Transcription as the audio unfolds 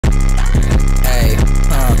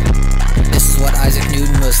Isaac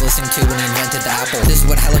Newton was listening to when he invented the Apple. This is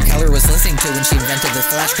what Helen Keller was listening to when she invented the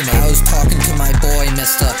flash grenade. I was talking to my boy,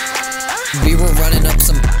 mister. We were running up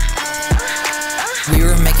some... We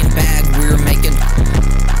were making bag, we were making...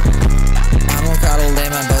 I don't gotta lay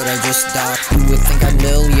my boat, I just dock. You would think I'm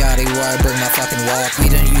Lil Yachty where I bring my fucking walk. We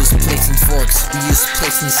didn't use plates and forks, we used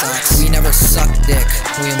plates and socks. We never sucked dick,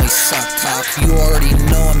 we only suck cock. You already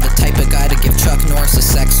know I'm the type of guy to give Chuck Norris a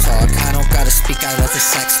sex talk. I don't gotta speak, I let the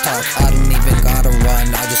sex talk. I don't even gotta run,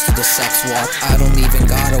 I just do the sex walk. I don't even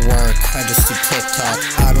gotta work, I just do TikTok.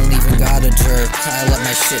 I don't even gotta jerk, I let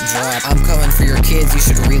my shit drop. I'm coming for your kids, you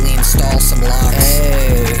should really install some locks.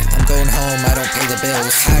 Hey, I'm going home, I don't pay the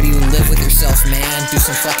bills. How do you live with yourself, man? Do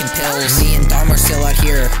some fucking pills. Me and Dom are still out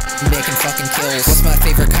here making fucking kills. What's my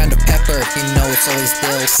favorite kind of pepper? You know it's always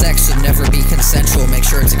dill. Sex should never be consensual, make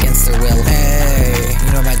sure it's against their will. Hey,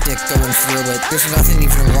 you know my dick going through it. There's nothing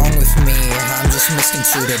even wrong with me, I'm just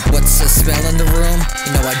misconstrued. What's the smell in the room?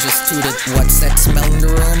 You know I just tooted. What's that smell in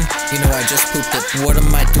the room? You know I just pooped it. What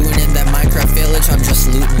am I doing in that Minecraft village? I'm just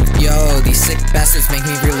looting. Yo, these sick bastards make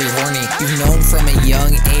me really horny. You've known from a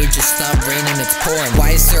young age, it's not raining, it's pouring.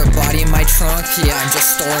 Why is there a body in my trunk? Yeah, I'm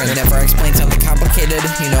just storing. Whenever I explain something complicated,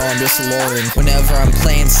 you know I'm just luring. Whenever I'm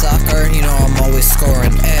playing soccer, you know I'm always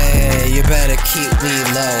scoring. Hey, you better keep me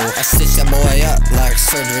low. I stitch that boy up like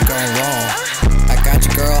surgery gone wrong. I got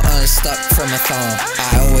your girl unstuck from a thong.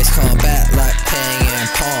 I always come back like ping and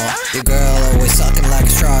pong. Your girl always sucking like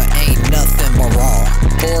a straw, ain't nothing but raw.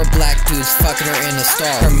 Or black dudes fucking her in the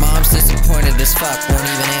stall. Her mom's disappointed as fuck, won't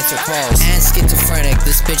even answer calls. And schizophrenic,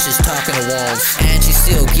 this bitch is talking to walls. And she's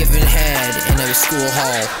still giving head in a school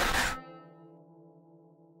hall.